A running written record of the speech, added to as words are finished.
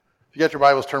If you got your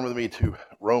Bibles, turn with me to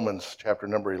Romans chapter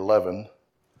number 11.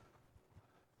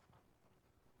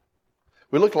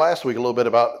 We looked last week a little bit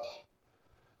about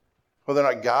whether or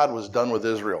not God was done with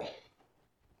Israel.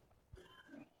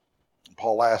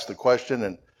 Paul asked the question,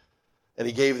 and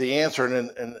he gave the answer,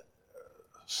 and in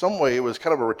some way it was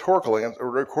kind of a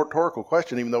rhetorical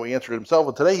question, even though he answered it himself.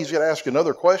 But today he's going to ask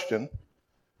another question.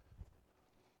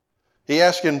 He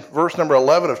asked in verse number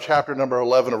 11 of chapter number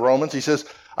 11 of Romans, he says,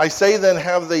 I say then,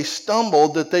 have they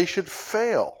stumbled that they should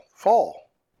fall?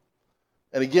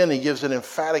 And again, he gives an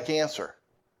emphatic answer.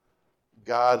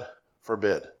 God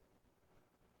forbid.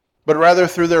 But rather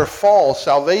through their fall,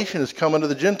 salvation has come unto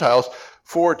the Gentiles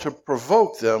for to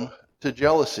provoke them to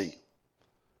jealousy.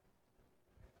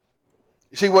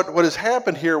 You see, what has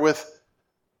happened here with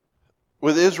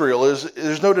Israel is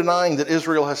there's no denying that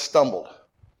Israel has stumbled.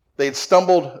 They'd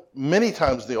stumbled many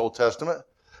times in the Old Testament.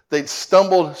 They'd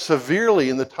stumbled severely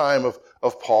in the time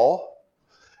of Paul.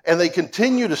 And they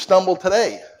continue to stumble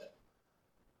today.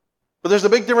 But there's a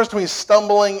big difference between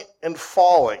stumbling and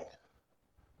falling.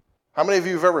 How many of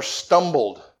you have ever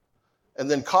stumbled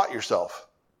and then caught yourself?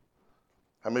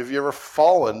 How many of you ever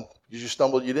fallen because you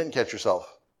stumbled, you didn't catch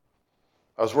yourself?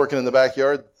 I was working in the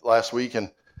backyard last week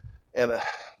and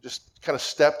just kind of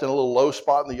stepped in a little low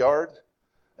spot in the yard,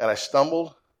 and I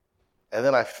stumbled, and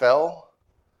then I fell.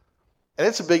 And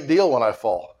it's a big deal when I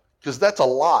fall, because that's a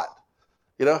lot,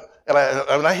 you know? And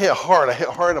I hit hard.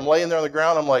 I'm laying there on the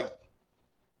ground. I'm like,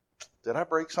 did I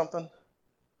break something?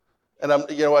 And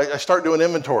I start doing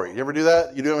inventory. You ever do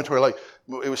that? You do inventory like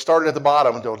it was started at the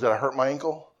bottom. Did I hurt my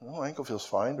ankle? No, my ankle feels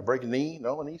fine. Did I break a knee?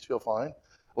 No, my knees feel fine.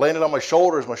 Landed on my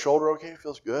shoulder. Is my shoulder okay? It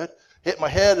feels good. Hit my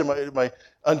head. Am I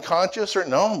unconscious? Or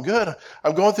no, I'm good.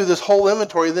 I'm going through this whole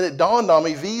inventory. Then it dawned on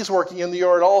me, V's working in the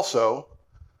yard also.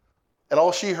 And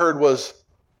all she heard was,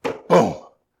 boom.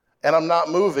 And I'm not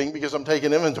moving because I'm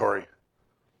taking inventory.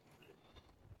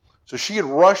 So she had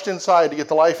rushed inside to get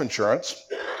the life insurance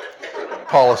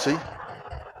policy.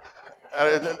 I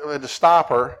had to stop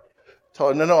her, tell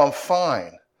her, no, I'm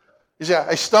fine. You see,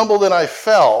 I stumbled and I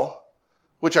fell,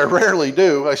 which I rarely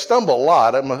do. I stumble a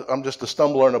lot. I'm just a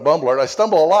stumbler and a bumbler. I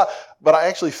stumble a lot, but I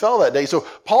actually fell that day. So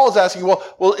Paul is asking,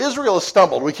 well, Israel has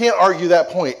stumbled. We can't argue that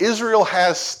point. Israel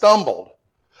has stumbled.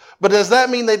 But does that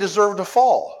mean they deserve to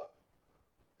fall?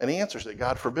 And he answers that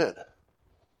God forbid.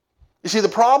 You see, the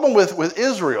problem with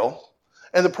Israel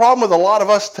and the problem with a lot of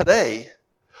us today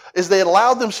is they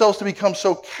allowed themselves to become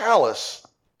so callous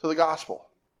to the gospel.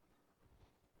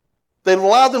 They've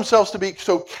allowed themselves to be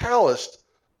so calloused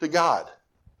to God.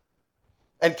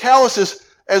 And calluses,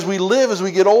 as we live, as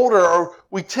we get older,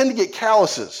 we tend to get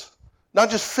calluses. Not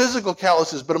just physical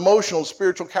calluses, but emotional and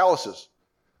spiritual calluses.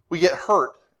 We get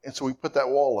hurt, and so we put that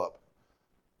wall up.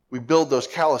 We build those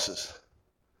calluses.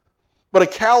 But a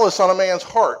callus on a man's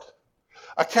heart,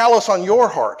 a callus on your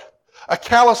heart, a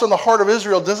callus on the heart of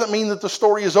Israel doesn't mean that the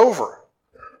story is over.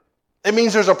 It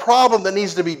means there's a problem that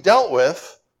needs to be dealt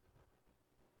with,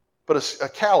 but a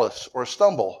callus or a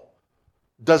stumble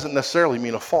doesn't necessarily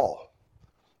mean a fall.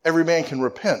 Every man can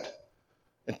repent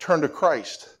and turn to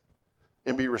Christ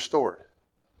and be restored.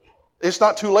 It's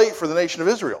not too late for the nation of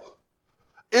Israel.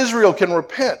 Israel can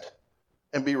repent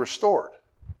and be restored.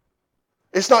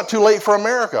 It's not too late for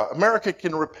America. America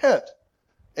can repent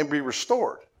and be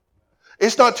restored.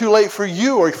 It's not too late for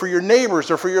you or for your neighbors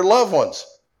or for your loved ones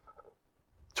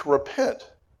to repent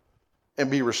and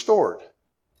be restored.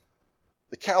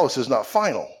 The callous is not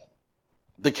final.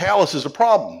 The callous is a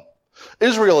problem.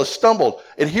 Israel has stumbled.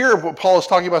 And here what Paul is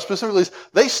talking about specifically is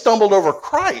they stumbled over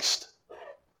Christ.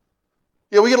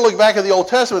 We got to look back at the Old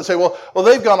Testament and say, well,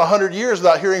 they've gone 100 years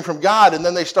without hearing from God, and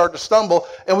then they start to stumble,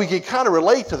 and we can kind of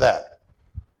relate to that.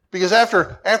 Because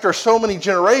after so many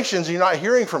generations, you're not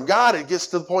hearing from God, it gets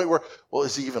to the point where,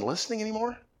 is he even listening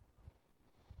anymore?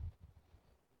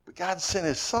 But God sent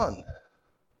his son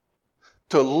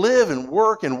to live and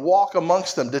work and walk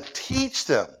amongst them, to teach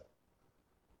them.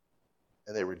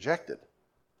 And they rejected.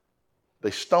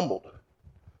 They stumbled.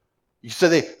 You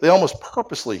say they almost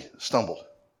purposely stumbled.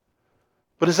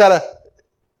 But is that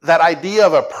idea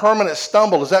of a permanent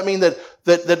stumble, does that mean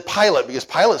that Pilate, because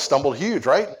Pilate stumbled huge,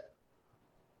 right?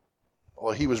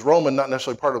 Well, he was Roman, not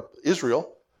necessarily part of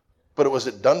Israel, but was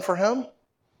it done for him?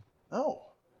 No.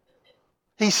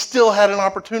 He still had an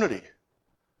opportunity.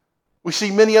 We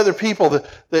see many other people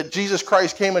that Jesus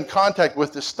Christ came in contact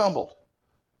with that stumbled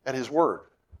at his word.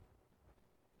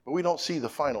 But we don't see the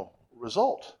final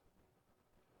result.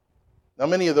 Now,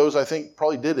 many of those, I think,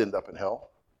 probably did end up in hell.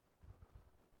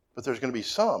 But there's going to be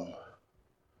some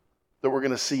that we're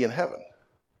going to see in heaven.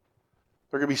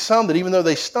 There are going to be some that even though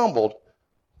they stumbled,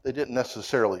 they didn't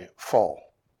necessarily fall.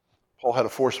 Paul had a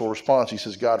forceful response. He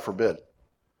says, God forbid.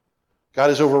 God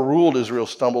has overruled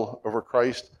Israel's stumble over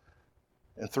Christ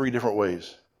in 3 different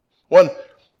ways. One,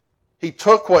 he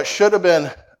took what should have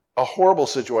been a horrible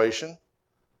situation,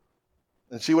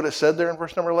 and see what it said there in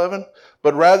verse number 11?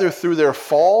 But rather through their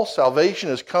fall, salvation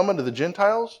has come unto the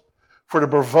Gentiles, for to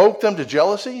provoke them to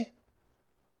jealousy.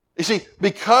 You see,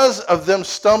 because of them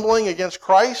stumbling against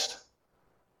Christ,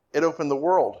 it opened the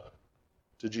world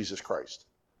to Jesus Christ.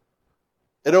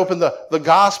 It opened the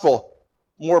gospel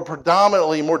more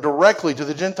predominantly, more directly to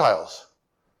the Gentiles.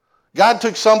 God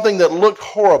took something that looked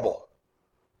horrible,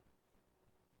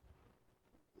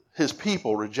 his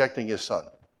people rejecting his son,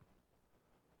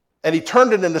 and he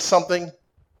turned it into something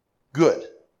good.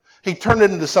 He turned it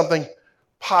into something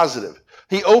positive.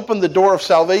 He opened the door of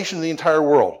salvation to the entire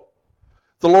world.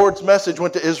 The Lord's message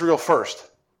went to Israel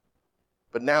first,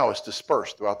 but now it's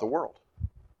dispersed throughout the world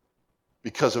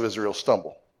because of Israel's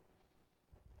stumble.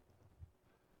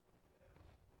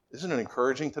 Isn't it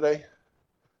encouraging today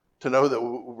to know that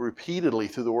repeatedly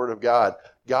through the Word of God,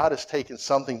 God has taken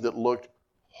something that looked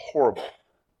horrible,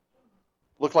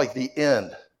 looked like the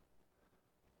end,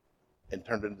 and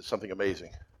turned it into something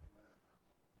amazing.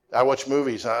 I watch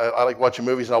movies. I like watching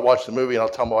movies, and I'll watch the movie, and I'll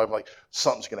tell my wife, like,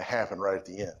 something's going to happen right at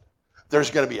the end.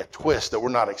 There's going to be a twist that we're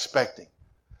not expecting.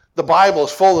 The Bible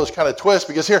is full of those kind of twists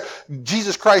because here,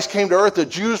 Jesus Christ came to earth. The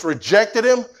Jews rejected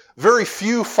him. Very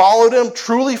few followed him,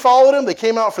 truly followed him. They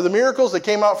came out for the miracles. They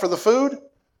came out for the food.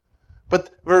 But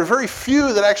there were very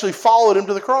few that actually followed him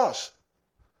to the cross.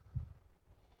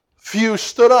 Few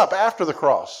stood up after the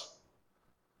cross.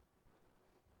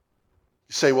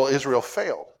 You say, well, Israel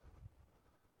failed.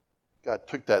 God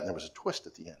took that and there was a twist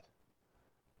at the end.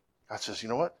 God says, you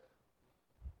know what?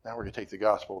 Now we're going to take the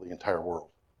gospel to the entire world.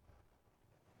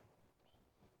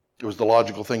 It was the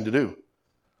logical thing to do.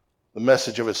 The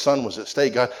message of his son was at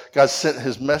stake. God sent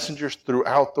his messengers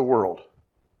throughout the world.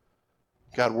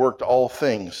 God worked all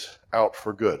things out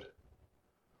for good.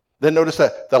 Then notice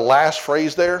that the last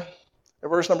phrase there in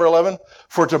verse number 11,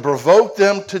 for to provoke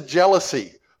them to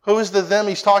jealousy. Who is the them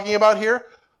he's talking about here?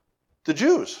 The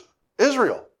Jews,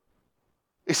 Israel.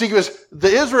 You see, because the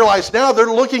Israelites now, they're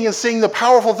looking and seeing the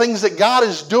powerful things that God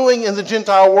is doing in the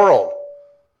Gentile world.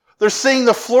 They're seeing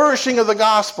the flourishing of the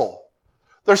gospel.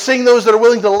 They're seeing those that are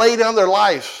willing to lay down their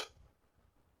lives.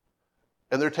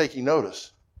 And they're taking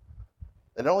notice.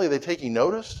 And not only are they taking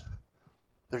notice,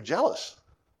 they're jealous.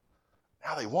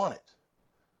 Now they want it.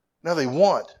 Now they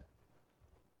want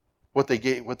what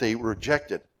they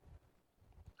rejected.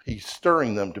 He's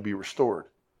stirring them to be restored.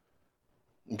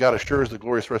 And God assures the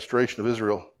glorious restoration of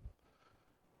Israel.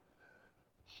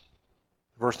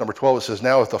 Verse number 12, it says,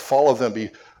 now if the fall of them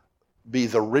be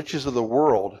the riches of the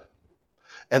world,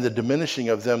 and the diminishing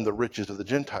of them the riches of the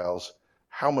Gentiles,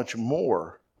 how much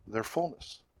more their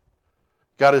fullness?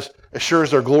 God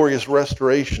assures their glorious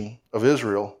restoration of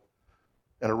Israel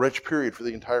and a rich period for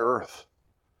the entire earth.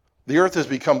 The earth has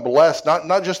become blessed,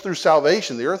 not just through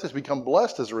salvation, the earth has become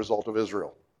blessed as a result of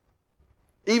Israel.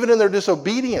 Even in their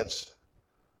disobedience,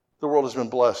 the world has been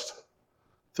blessed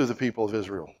through the people of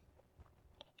Israel.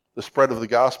 The spread of the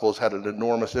gospel has had an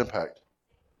enormous impact.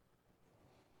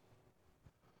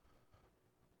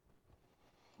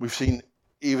 We've seen,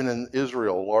 even in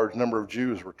Israel, a large number of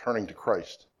Jews returning to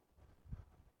Christ.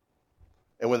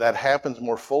 And when that happens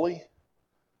more fully,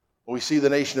 when we see the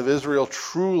nation of Israel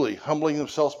truly humbling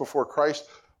themselves before Christ,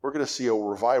 we're going to see a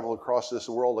revival across this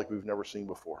world like we've never seen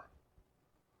before.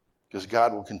 Because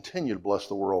God will continue to bless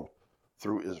the world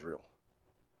through Israel.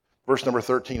 Verse number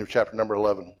 13 of chapter number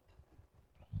 11. It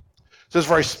says,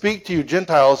 for I speak to you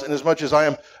Gentiles, inasmuch as I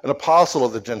am an apostle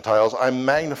of the Gentiles, I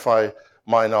magnify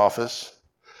mine office.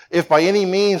 If by any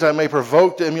means I may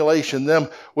provoke to emulation them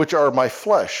which are my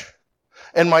flesh,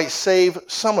 and might save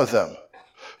some of them.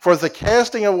 For if the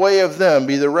casting away of them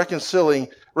be the reconciling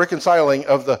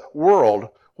of the world,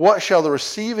 what shall the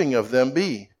receiving of them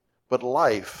be but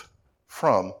life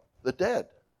from the dead?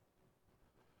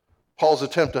 Paul's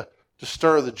attempt to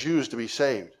stir the Jews to be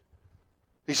saved.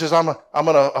 He says, I'm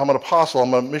an apostle,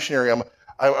 I'm a missionary,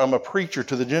 I'm a preacher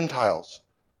to the Gentiles.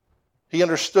 He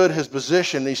understood his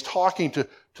position. He's talking to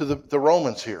the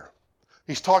Romans here.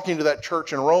 He's talking to that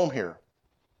church in Rome here.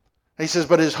 And he says,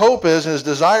 but his hope is, and his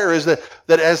desire is that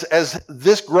as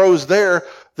this grows there,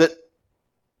 that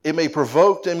it may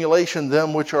provoke to emulation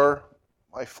them which are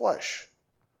my flesh,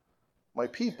 my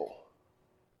people.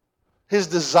 His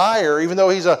desire, even though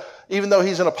he's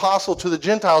an apostle to the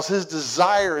Gentiles, his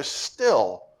desire is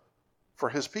still for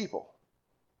his people.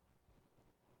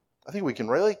 I think we can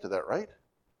relate to that, right?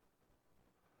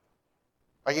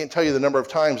 I can't tell you the number of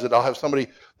times that I'll have somebody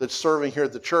that's serving here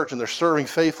at the church and they're serving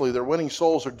faithfully, they're winning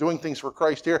souls, they're doing things for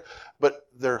Christ here, but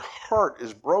their heart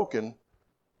is broken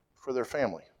for their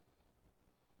family.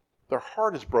 Their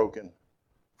heart is broken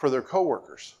for their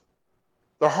coworkers.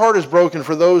 Their heart is broken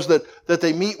for those that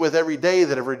they meet with every day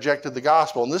that have rejected the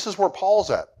gospel. And this is where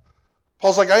Paul's at.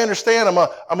 Paul's like, I understand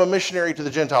I'm a missionary to the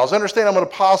Gentiles. I understand I'm an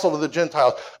apostle to the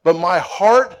Gentiles. But my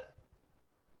heart,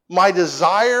 my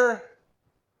desire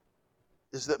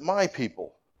is that my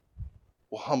people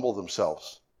will humble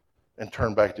themselves and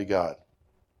turn back to God.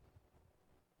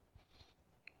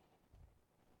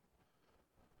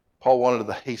 Paul wanted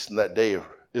to hasten that day of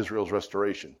Israel's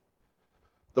restoration.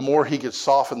 The more he could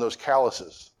soften those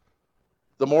calluses,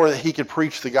 the more that he could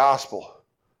preach the gospel,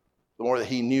 the more that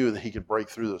he knew that he could break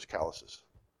through those calluses,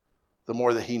 the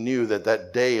more that he knew that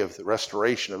that day of the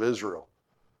restoration of Israel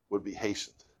would be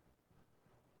hastened.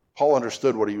 Paul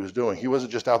understood what he was doing. He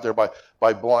wasn't just out there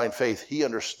by blind faith. He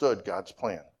understood God's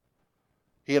plan.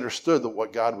 He understood that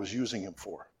what God was using him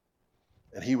for.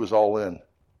 And he was all in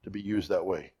to be used that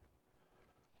way.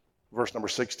 Verse number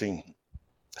 16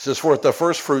 says, for if the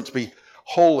first fruits be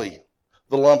holy,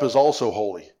 the lump is also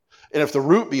holy. And if the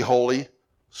root be holy,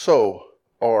 so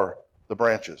are the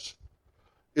branches.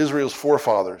 Israel's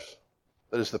forefathers,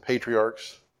 that is the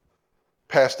patriarchs,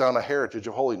 passed down a heritage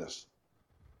of holiness.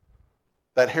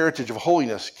 That heritage of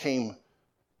holiness came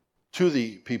to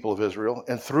the people of Israel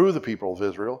and through the people of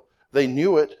Israel. They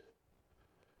knew it.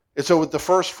 And so with the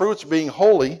first fruits being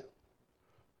holy,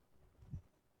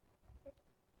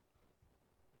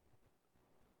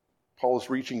 Paul is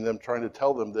reaching them, trying to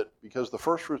tell them that because the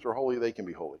first fruits are holy, they can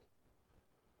be holy.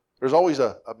 There's always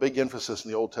a big emphasis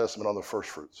in the Old Testament on the first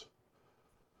fruits.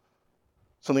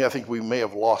 Something I think we may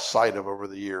have lost sight of over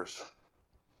the years.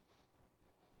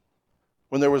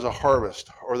 When there was a harvest,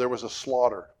 or there was a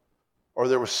slaughter, or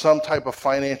there was some type of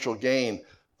financial gain,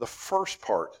 the first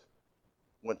part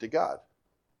went to God.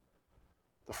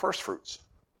 The first fruits.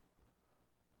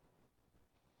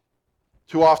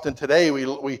 Too often today,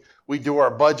 we do our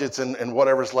budgets and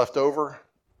whatever's left over,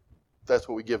 that's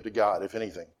what we give to God, if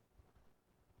anything.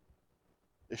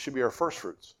 It should be our first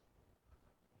fruits.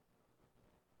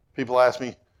 People ask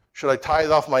me, should I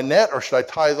tithe off my net or should I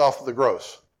tithe off the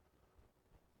gross?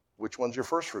 Which one's your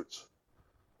first fruits?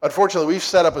 Unfortunately, we've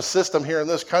set up a system here in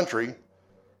this country,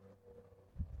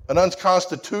 an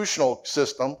unconstitutional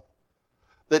system,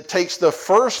 that takes the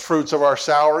first fruits of our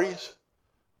salaries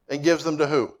and gives them to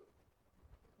who?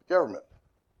 Government.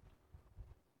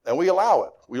 And we allow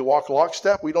it. We walk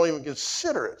lockstep. We don't even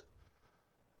consider it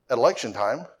at election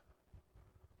time.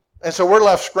 And so we're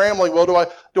left scrambling. Well,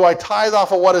 do I tithe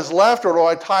off of what is left, or do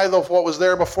I tithe off what was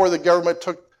there before the government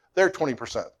took their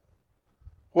 20%?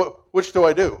 Which do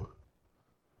I do?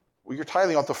 Well, you're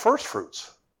tithing off the first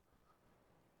fruits.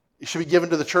 It should be given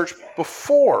to the church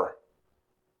before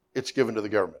it's given to the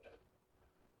government.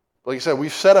 Like I said,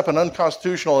 we've set up an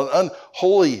unconstitutional and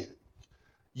unholy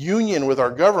union with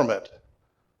our government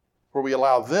where we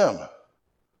allow them to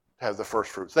have the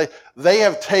first fruits. They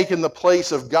have taken the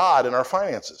place of God in our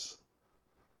finances.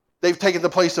 They've taken the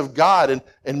place of God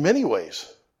in many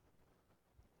ways.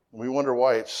 We wonder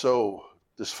why it's so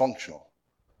dysfunctional.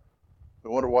 We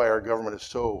wonder why our government is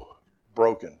so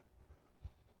broken.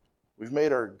 We've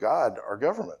made our God our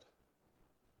government.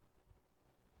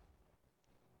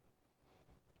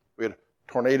 We had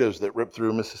tornadoes that ripped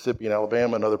through Mississippi and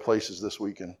Alabama and other places this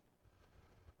weekend.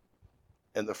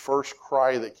 And the first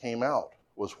cry that came out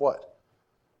was what?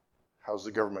 How's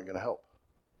the government going to help?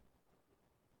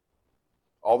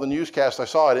 All the newscasts I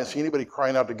saw, I didn't see anybody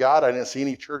crying out to God. I didn't see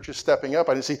any churches stepping up.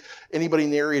 I didn't see anybody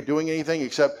in the area doing anything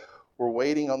except we're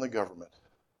waiting on the government.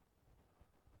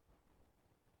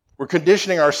 We're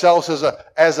conditioning ourselves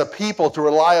as a people to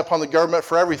rely upon the government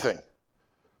for everything.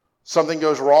 Something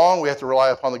goes wrong, we have to rely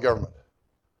upon the government.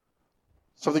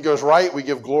 Something goes right, we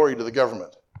give glory to the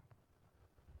government.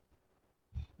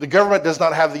 The government does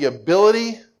not have the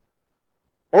ability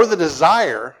or the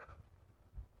desire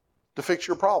to fix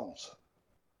your problems.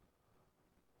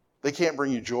 They can't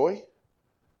bring you joy.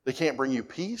 They can't bring you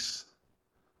peace.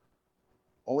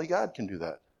 Only God can do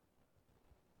that.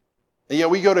 And yet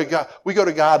we go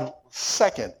to God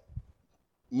second,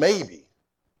 maybe.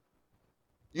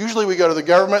 Usually we go to the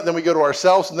government, then we go to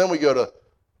ourselves, and then we go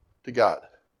to God.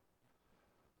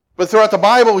 But throughout the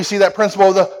Bible, we see that principle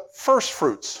of the first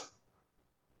fruits.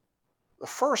 The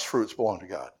first fruits belong to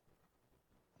God.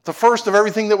 The first of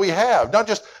everything that we have. Not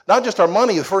just our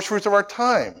money, the first fruits of our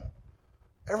time.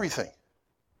 Everything.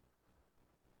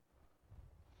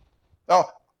 Now,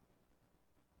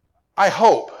 I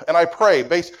hope and I pray,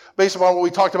 based upon what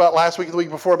we talked about last week and the week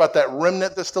before about that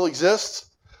remnant that still exists,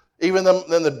 Even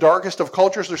in the darkest of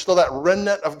cultures, there's still that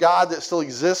remnant of God that still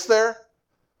exists there.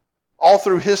 All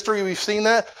through history, we've seen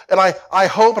that. And I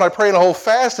hope and I pray and I hold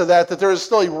fast to that there is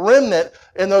still a remnant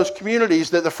in those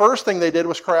communities that the first thing they did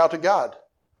was cry out to God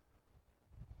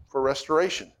for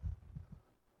restoration.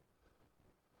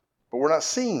 But we're not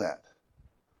seeing that.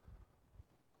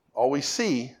 All we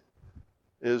see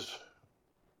is,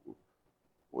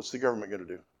 what's the government going to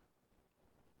do?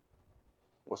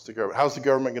 How's the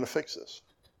government going to fix this?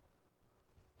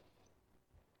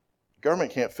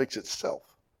 Government can't fix itself.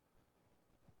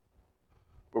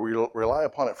 But we rely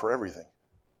upon it for everything.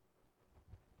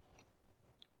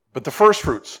 But the first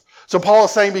fruits. So Paul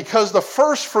is saying because the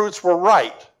first fruits were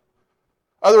right,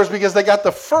 in other words, because they got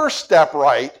the first step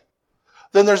right,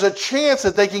 then there's a chance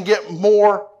that they can get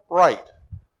more right.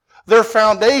 Their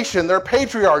foundation, their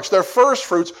patriarchs, their first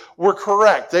fruits were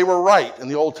correct. They were right in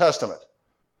the Old Testament.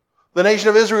 The nation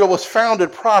of Israel was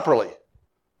founded properly.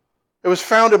 It was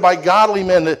founded by godly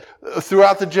men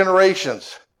throughout the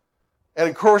generations. And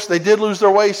of course, they did lose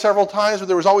their way several times, but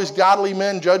there was always godly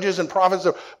men, judges, and prophets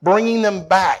bringing them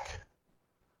back.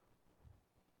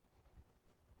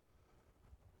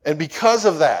 And because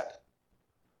of that,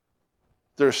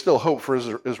 there's still hope for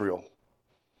Israel.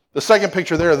 The second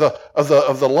picture there of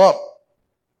the lump,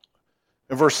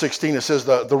 in verse 16, it says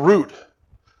the root.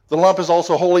 The lump is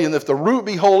also holy, and if the root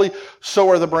be holy, so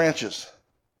are the branches.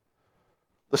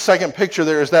 The second picture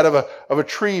there is that of a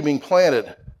tree being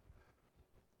planted.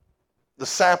 The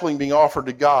sapling being offered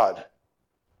to God.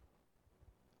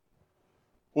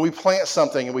 When we plant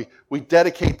something and we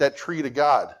dedicate that tree to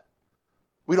God,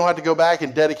 we don't have to go back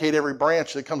and dedicate every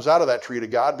branch that comes out of that tree to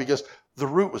God because the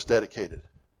root was dedicated.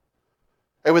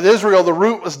 And with Israel, the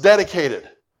root was dedicated.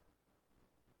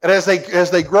 And as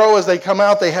they grow, as they come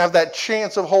out, they have that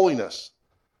chance of holiness.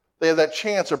 They have that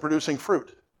chance of producing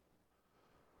fruit.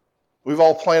 We've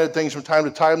all planted things from time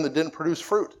to time that didn't produce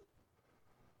fruit.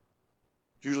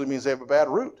 It usually means they have a bad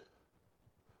root.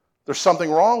 There's something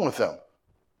wrong with them.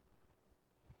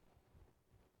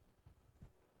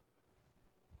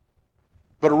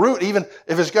 But a root, even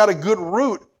if it's got a good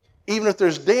root, even if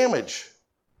there's damage,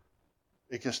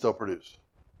 it can still produce.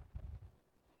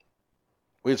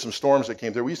 We had some storms that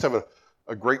came through. We used to have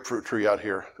a grapefruit tree out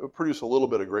here. It would produce a little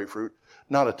bit of grapefruit.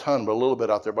 Not a ton, but a little bit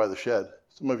out there by the shed.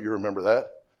 Some of you remember that.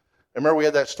 And remember we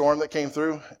had that storm that came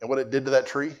through, and what it did to that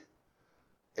tree?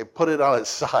 It put it on its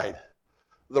side.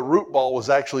 The root ball was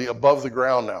actually above the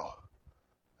ground now.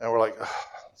 And we're like, ugh.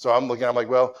 So I'm like,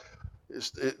 well,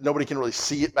 nobody can really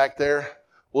see it back there.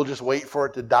 We'll just wait for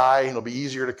it to die, and it'll be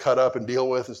easier to cut up and deal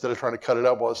with instead of trying to cut it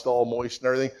up while it's still all moist and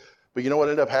everything. But you know what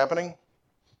ended up happening?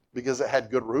 Because it had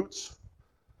good roots,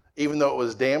 even though it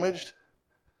was damaged,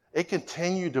 it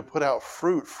continued to put out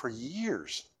fruit for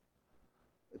years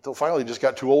until finally it just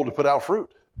got too old to put out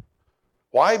fruit.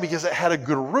 Why? Because it had a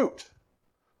good root.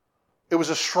 It was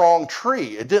a strong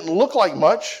tree. It didn't look like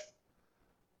much,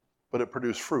 but it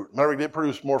produced fruit. Remember, it did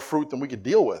produce more fruit than we could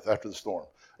deal with after the storm.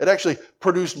 It actually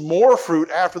produced more fruit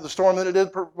after the storm than it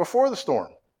did before the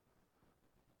storm.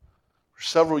 For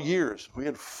several years, we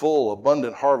had full,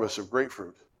 abundant harvests of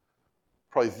grapefruit.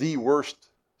 Probably the worst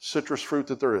citrus fruit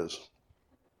that there is.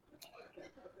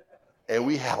 And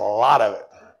we had a lot of it.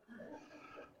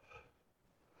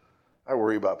 I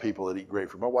worry about people that eat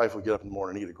grapefruit. My wife will get up in the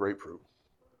morning and eat a grapefruit.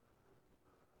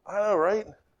 I know, right?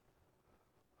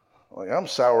 Like, I'm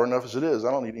sour enough as it is.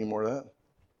 I don't need any more of that.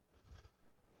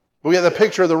 But we have the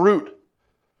picture of the root.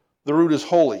 The root is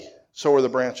holy. So are the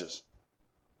branches.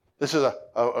 This is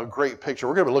a great picture.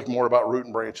 We're going to be looking more about root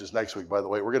and branches next week, by the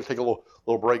way. We're going to take a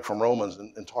little break from Romans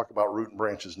and talk about root and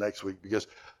branches next week because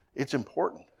it's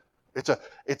important. It's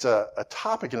a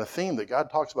topic and a theme that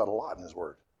God talks about a lot in His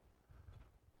Word.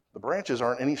 The branches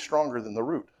aren't any stronger than the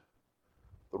root.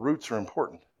 The roots are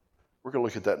important. We're going to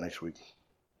look at that next week.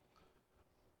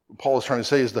 What Paul is trying to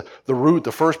say is the root,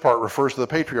 the first part, refers to the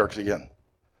patriarchs again,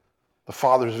 the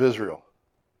fathers of Israel.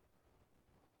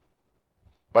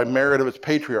 By merit of its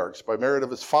patriarchs, by merit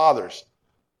of its fathers,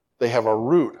 they have a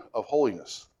root of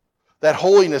holiness. That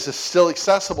holiness is still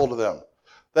accessible to them.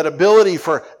 That ability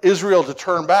for Israel to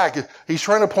turn back. He's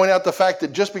trying to point out the fact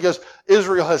that just because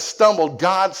Israel has stumbled,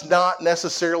 God's not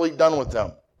necessarily done with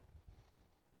them.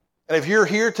 And if you're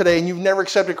here today and you've never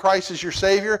accepted Christ as your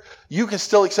Savior, you can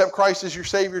still accept Christ as your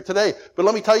Savior today. But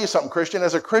let me tell you something, Christian.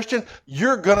 As a Christian,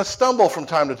 you're going to stumble from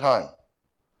time to time.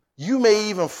 You may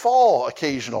even fall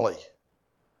occasionally.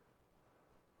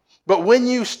 But when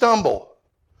you stumble,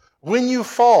 when you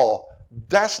fall,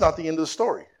 that's not the end of the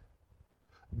story.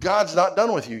 God's not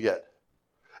done with you yet.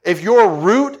 If your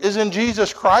root is in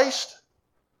Jesus Christ,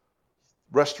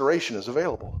 restoration is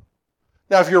available.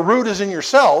 Now, if your root is in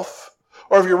yourself,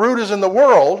 or if your root is in the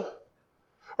world,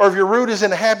 or if your root is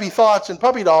in happy thoughts and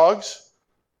puppy dogs,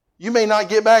 you may not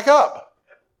get back up.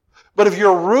 But if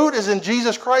your root is in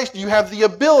Jesus Christ, you have the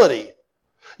ability,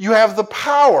 you have the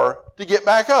power to get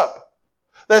back up.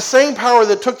 That same power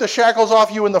that took the shackles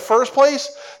off you in the first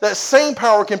place, that same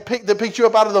power that picked you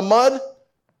up out of the mud,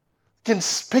 can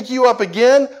pick you up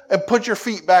again and put your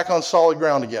feet back on solid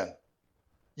ground again.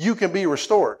 You can be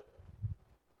restored.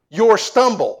 Your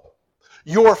stumble,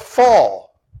 your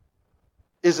fall,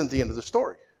 isn't the end of the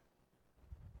story.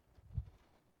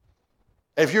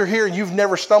 If you're here and you've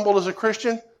never stumbled as a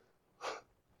Christian,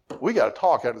 we got to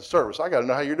talk after the service. I got to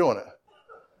know how you're doing it.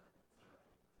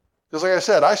 Because like I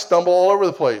said, I stumble all over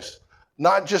the place,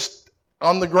 not just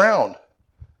on the ground.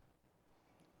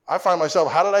 I find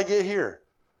myself, how did I get here?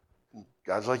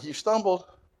 God's like, you stumbled.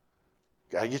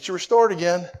 Got to get you restored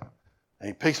again. And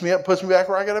he picks me up, puts me back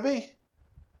where I got to be.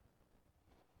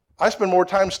 I spend more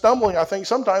time stumbling, I think,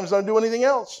 sometimes than I do anything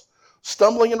else.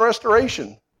 Stumbling in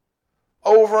restoration.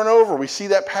 Over and over, we see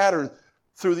that pattern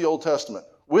through the Old Testament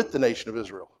with the nation of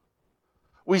Israel.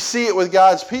 We see it with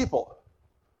God's people.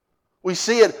 We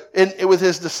see it with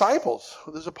his disciples,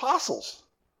 with his apostles.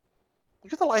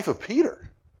 Look at the life of Peter.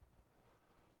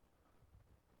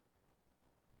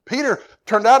 Peter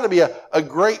turned out to be a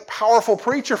great, powerful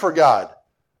preacher for God.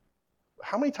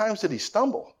 How many times did he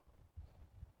stumble?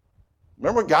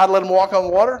 Remember God let him walk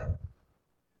on water?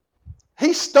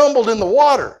 He stumbled in the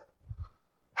water.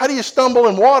 How do you stumble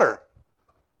in water?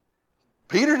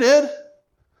 Peter did,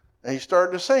 and he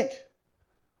started to sink.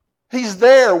 He's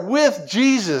there with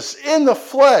Jesus in the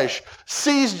flesh,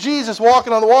 sees Jesus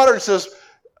walking on the water and says,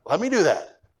 let me do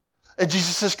that. And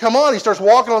Jesus says, come on. He starts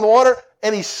walking on the water,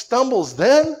 and he stumbles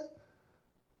then.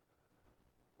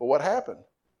 But what happened?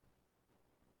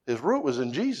 His root was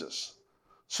in Jesus.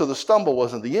 So the stumble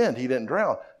wasn't the end. He didn't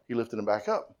drown. He lifted him back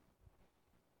up.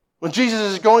 When Jesus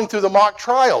is going through the mock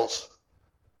trials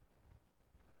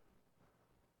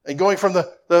and going from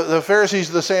the Pharisees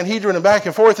to the Sanhedrin and back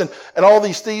and forth and all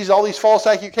these thieves, all these false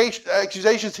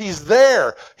accusations, he's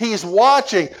there. He's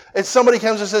watching. And somebody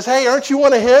comes and says, hey, aren't you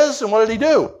one of his? And what did he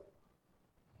do?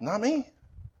 Not me.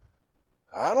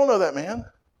 I don't know that man.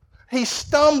 He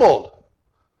stumbled.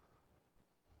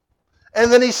 And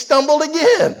then he stumbled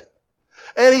again.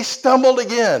 And he stumbled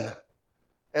again.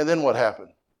 And then what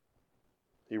happened?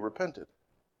 He repented.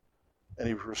 And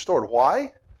he was restored.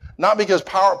 Why? Not because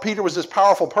Peter was this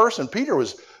powerful person. Peter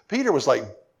was like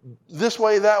this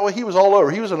way, that way. He was all over.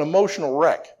 He was an emotional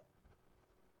wreck.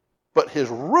 But his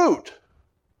root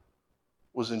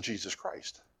was in Jesus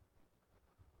Christ.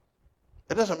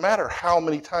 It doesn't matter how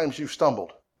many times you've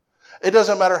stumbled. It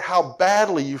doesn't matter how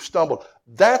badly you've stumbled.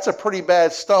 That's a pretty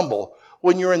bad stumble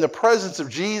when you're in the presence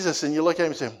of Jesus and you look at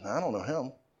him and say, I don't know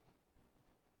him.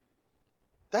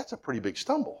 That's a pretty big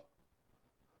stumble.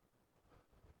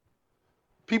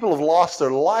 People have lost their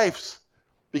lives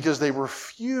because they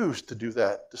refused to do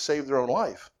that, to save their own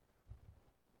life.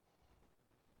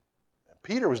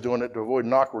 Peter was doing it to avoid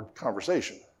an awkward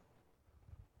conversation.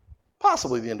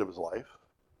 Possibly the end of his life.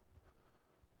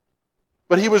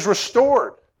 But he was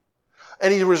restored.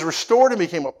 And he was restored and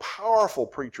became a powerful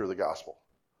preacher of the gospel.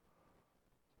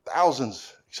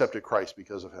 Thousands accepted Christ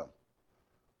because of him.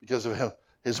 Because of him.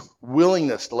 His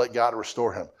willingness to let God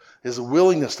restore him. His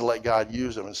willingness to let God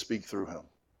use him and speak through him.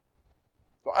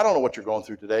 So I don't know what you're going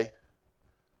through today.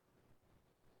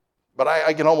 But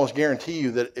I can almost guarantee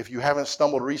you that if you haven't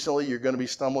stumbled recently, you're going to be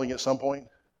stumbling at some point.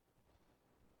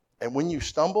 And when you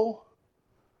stumble,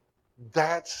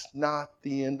 that's not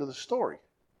the end of the story.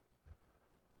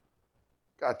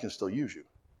 God can still use you.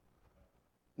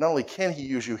 Not only can he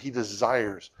use you, he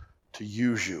desires to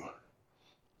use you.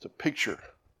 It's a picture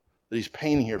that he's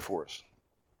painting here for us.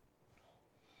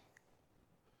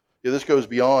 Yeah, this goes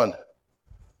beyond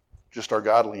just our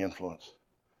godly influence,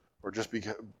 or just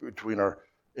between our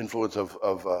influence of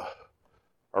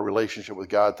our relationship with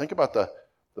God. Think about the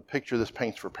picture this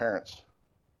paints for parents.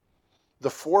 The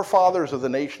forefathers of the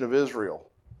nation of Israel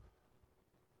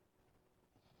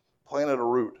planted a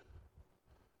root,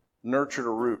 nurtured a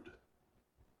root.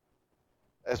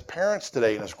 As parents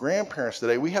today and as grandparents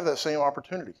today, we have that same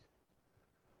opportunity.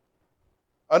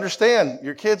 Understand,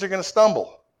 your kids are going to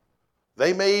stumble.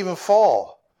 They may even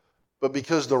fall. But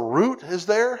because the root is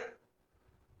there,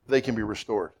 they can be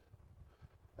restored.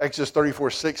 Exodus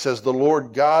 34:6 says, the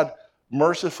Lord God,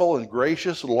 merciful and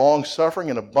gracious, long-suffering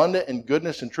and abundant in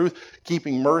goodness and truth,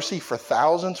 keeping mercy for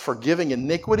thousands, forgiving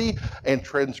iniquity and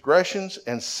transgressions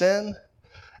and sin,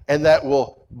 and that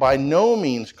will by no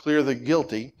means clear the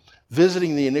guilty,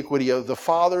 visiting the iniquity of the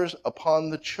fathers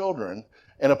upon the children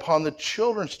and upon the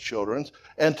children's children,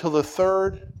 and to the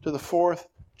third, to the fourth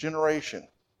generation.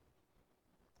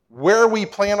 Where we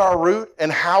plant our root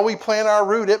and how we plant our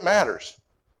root, it matters.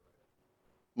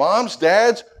 Moms,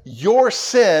 dads, your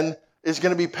sin is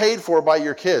going to be paid for by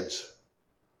your kids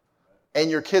and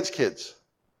your kids' kids.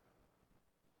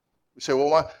 You say,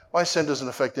 well, my sin doesn't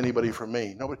affect anybody from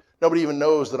me. Nobody even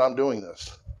knows that I'm doing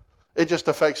this. It just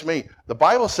affects me. The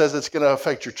Bible says it's going to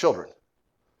affect your children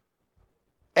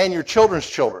and your children's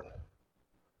children.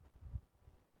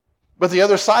 But the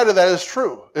other side of that is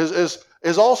true,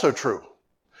 is also true.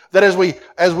 That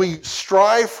as we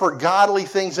strive for godly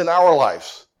things in our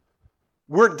lives,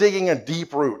 we're digging a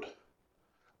deep root.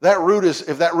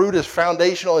 If that root is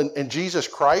foundational in Jesus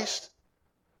Christ,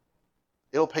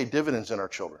 it'll pay dividends in our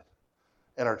children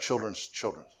and our children's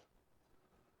children.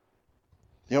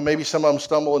 You know, maybe some of them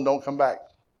stumble and don't come back,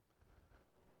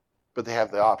 but they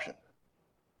have the option.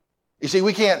 You see,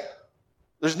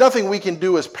 there's nothing we can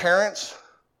do as parents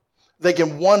that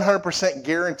can 100%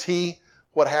 guarantee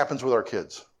what happens with our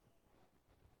kids.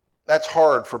 That's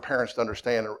hard for parents to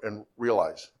understand and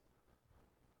realize.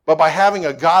 But by having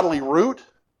a godly root,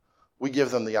 we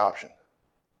give them the option.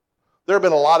 There have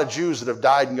been a lot of Jews that have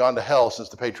died and gone to hell since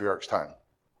the patriarch's time.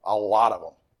 A lot of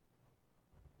them.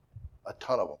 A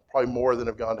ton of them. Probably more than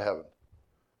have gone to heaven.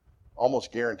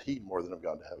 Almost guaranteed more than have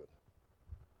gone to heaven.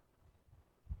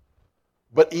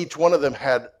 But each one of them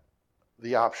had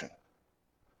the option.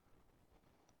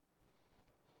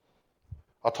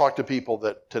 I'll talk to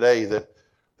people today that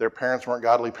their parents weren't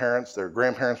godly parents, their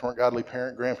grandparents weren't godly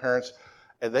grandparents,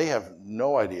 and they have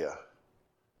no idea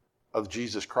of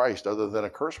Jesus Christ other than a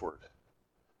curse word,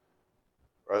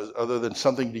 or other than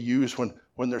something to use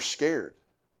when they're scared,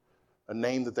 a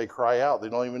name that they cry out. They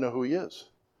don't even know who he is.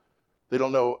 They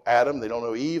don't know Adam, they don't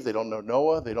know Eve, they don't know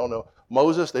Noah, they don't know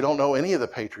Moses, they don't know any of the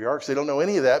patriarchs, they don't know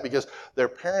any of that because their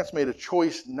parents made a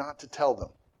choice not to tell them.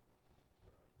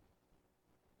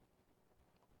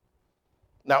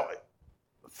 Now,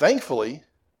 thankfully,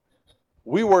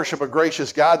 we worship a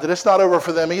gracious God that it's not over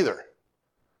for them either.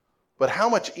 But how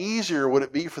much easier would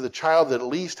it be for the child that at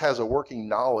least has a working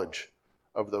knowledge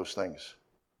of those things?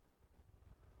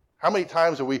 How many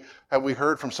times have we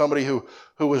heard from somebody who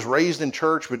was raised in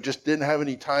church but just didn't have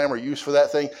any time or use for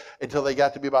that thing until they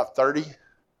got to be about 30?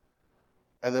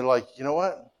 And they're like, you know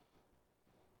what?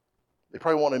 They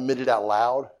probably won't admit it out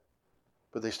loud,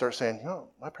 but they start saying, you know,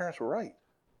 my parents were right.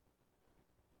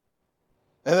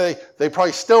 And they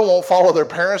probably still won't follow their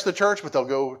parents to church, but they'll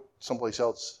go someplace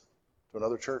else to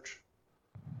another church.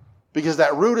 Because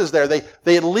that root is there.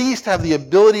 They at least have the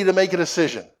ability to make a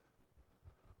decision.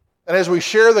 And as we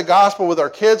share the gospel with our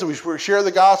kids, we share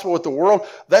the gospel with the world,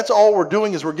 that's all we're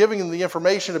doing is we're giving them the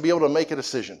information to be able to make a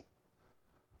decision.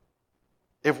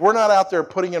 If we're not out there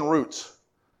putting in roots,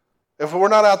 if we're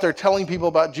not out there telling people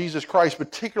about Jesus Christ,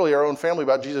 particularly our own family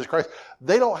about Jesus Christ,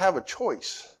 they don't have a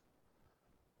choice.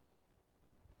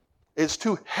 It's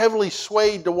too heavily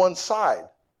swayed to one side.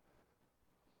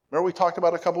 Remember we talked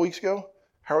about a couple weeks ago?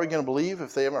 How are we going to believe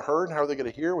if they haven't heard? And how are they going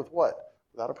to hear with what?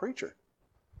 Without a preacher.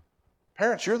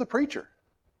 Parents, you're the preacher.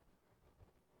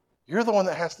 You're the one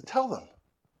that has to tell them.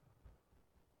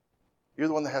 You're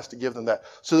the one that has to give them that.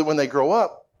 So that when they grow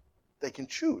up, they can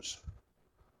choose.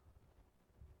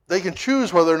 They can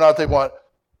choose whether or not they want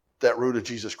that root of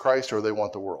Jesus Christ or they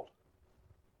want the world.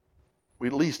 We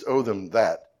at least owe them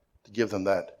that, to give them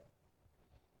that.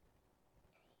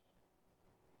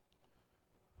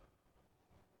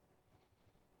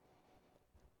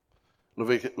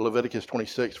 Leviticus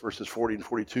 26, verses 40 and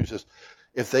 42 says,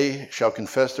 if they shall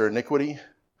confess their iniquity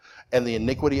and the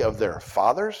iniquity of their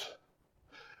fathers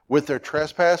with their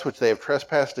trespass, which they have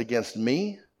trespassed against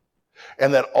me,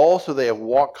 and that also they have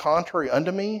walked contrary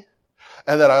unto me,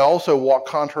 and that I also walk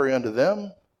contrary unto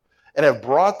them, and have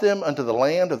brought them unto the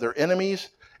land of their enemies,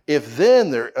 if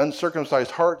then their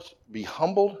uncircumcised hearts be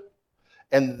humbled,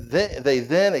 and they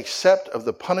then accept of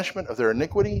the punishment of their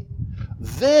iniquity,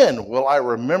 then will I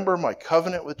remember my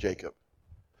covenant with Jacob,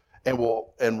 and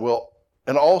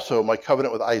also my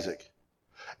covenant with Isaac,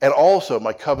 and also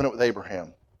my covenant with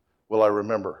Abraham will I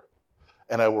remember,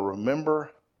 and I will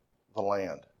remember the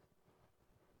land.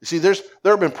 You see, there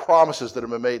have been promises that have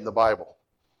been made in the Bible,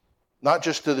 not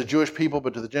just to the Jewish people,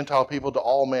 but to the Gentile people, to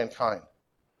all mankind.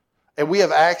 And we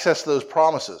have access to those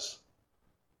promises.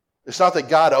 It's not that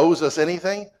God owes us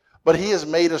anything, but he has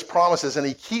made us promises, and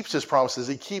he keeps his promises.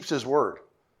 He keeps his word.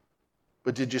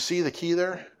 But did you see the key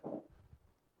there?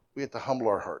 We have to humble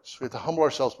our hearts. We have to humble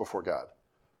ourselves before God.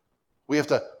 We have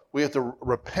to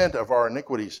repent of our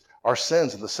iniquities, our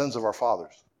sins, and the sins of our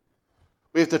fathers.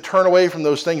 We have to turn away from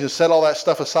those things and set all that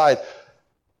stuff aside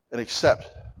and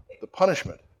accept the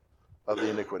punishment of the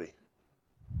iniquity.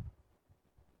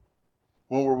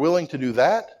 When we're willing to do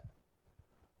that,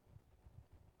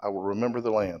 I will remember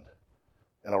the land,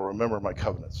 and I'll remember my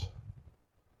covenants.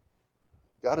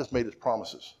 God has made his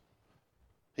promises.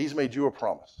 He's made you a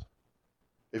promise.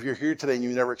 If you're here today and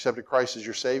you've never accepted Christ as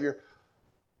your Savior,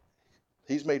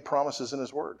 he's made promises in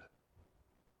his word.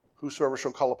 Whosoever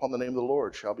shall call upon the name of the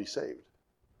Lord shall be saved.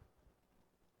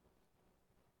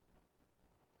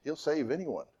 He'll save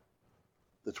anyone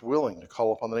that's willing to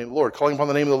call upon the name of the Lord. Calling upon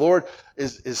the name of the Lord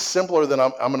is simpler than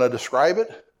I'm going to describe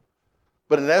it.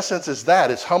 But in essence, it's that.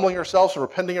 It's humbling ourselves and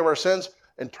repenting of our sins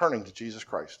and turning to Jesus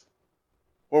Christ.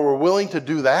 When we're willing to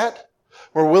do that,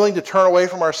 we're willing to turn away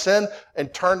from our sin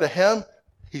and turn to him,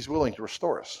 he's willing to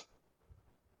restore us.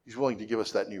 He's willing to give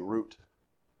us that new route.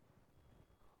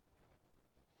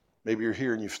 Maybe you're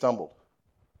here and you've stumbled.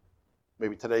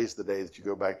 Maybe today's the day that you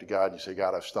go back to God and you say,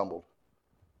 God, I've stumbled.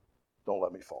 Don't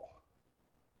let me fall.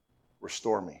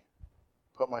 Restore me.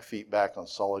 Put my feet back on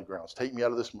solid grounds. Take me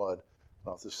out of this mud,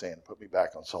 off this sand. Put me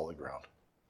back on solid ground.